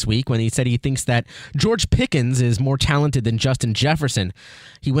take this week when he said he thinks that George Pickens is more talented than Justin Jefferson.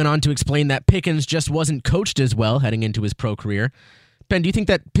 He went on to explain that Pickens just wasn't coached as well heading into his pro career. Ben, do you think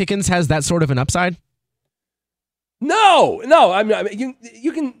that Pickens has that sort of an upside? No. I mean,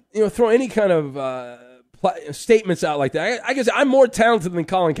 you can throw any kind of statements out like that. I guess I'm more talented than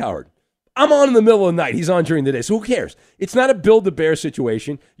Colin Cowherd. I'm on in the middle of the night. He's on during the day. So who cares? It's not a build-the-bear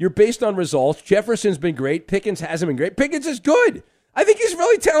situation. You're based on results. Jefferson's been great. Pickens hasn't been great. Pickens is good. I think he's a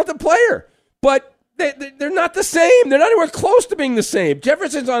really talented player. But they're not the same. They're not anywhere close to being the same.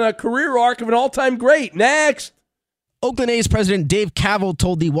 Jefferson's on a career arc of an all-time great. Next. Oakland A's president Dave Kaval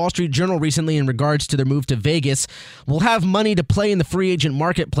told the Wall Street Journal recently in regards to their move to Vegas, we'll have money to play in the free agent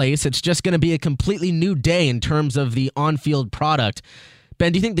marketplace. It's just going to be a completely new day in terms of the on-field product.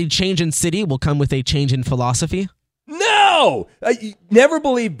 Ben, do you think the change in city will come with a change in philosophy? No! You never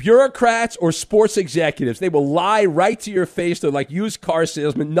believe bureaucrats or sports executives. They will lie right to your face. They're like used car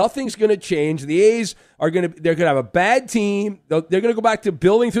salesmen. Nothing's going to change. The A's they're going to have a bad team. They're going to go back to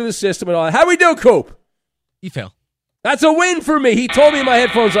building through the system and all that. How we do, Coop? You fail. That's a win for me. He told me in my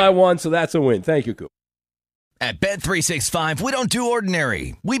headphones I won, so that's a win. Thank you, Coop. At Bet365, we don't do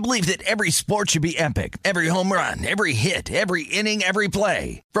ordinary. We believe that every sport should be epic. Every home run, every hit, every inning, every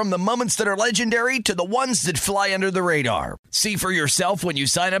play. From the moments that are legendary to the ones that fly under the radar. See for yourself when you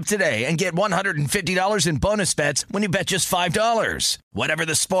sign up today and get $150 in bonus bets when you bet just $5. Whatever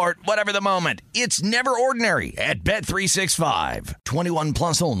the sport, whatever the moment, it's never ordinary at Bet365. 21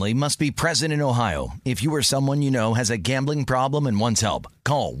 plus only. Must be present in Ohio. If you or someone you know has a gambling problem and wants help,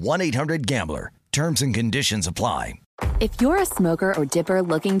 call 1-800-GAMBLER. Terms and conditions apply. If you're a smoker or dipper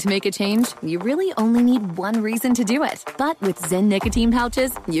looking to make a change, you really only need one reason to do it. But with Zyn nicotine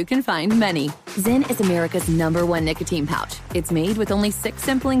pouches, you can find many. Zyn is America's #1 nicotine pouch. It's made with only 6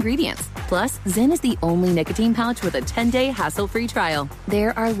 simple ingredients. Plus, Zyn is the only nicotine pouch with a 10-day hassle-free trial.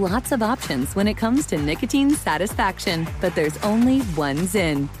 There are lots of options when it comes to nicotine satisfaction, but there's only one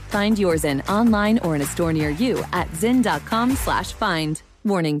Zyn. Find your Zyn online or in a store near you at zyn.com/find.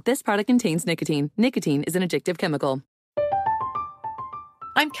 Warning, this product contains nicotine. Nicotine is an addictive chemical.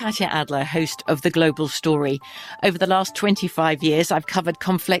 I'm Katya Adler, host of The Global Story. Over the last 25 years, I've covered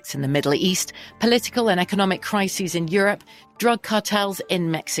conflicts in the Middle East, political and economic crises in Europe, drug cartels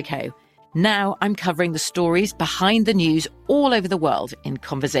in Mexico. Now I'm covering the stories behind the news all over the world in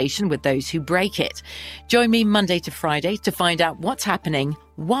conversation with those who break it. Join me Monday to Friday to find out what's happening,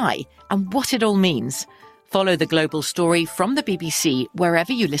 why, and what it all means. Follow The Global Story from the BBC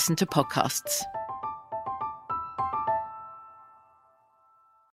wherever you listen to podcasts.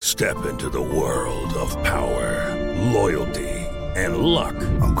 Step into the world of power, loyalty, and luck.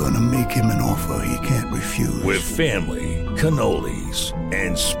 I'm gonna make him an offer he can't refuse. With family, cannolis,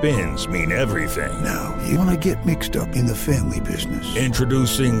 and spins mean everything. Now, you wanna get mixed up in the family business.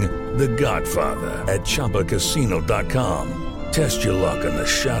 Introducing The Godfather at ChumbaCasino.com. Test your luck in the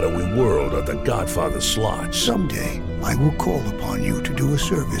shadowy world of The Godfather slot. Someday, I will call upon you to do a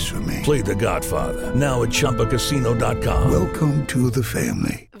service for me. Play The Godfather, now at ChumbaCasino.com. Welcome to the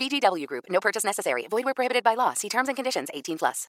family. VGW Group. No purchase necessary. Void where prohibited by law. See terms and conditions. 18+.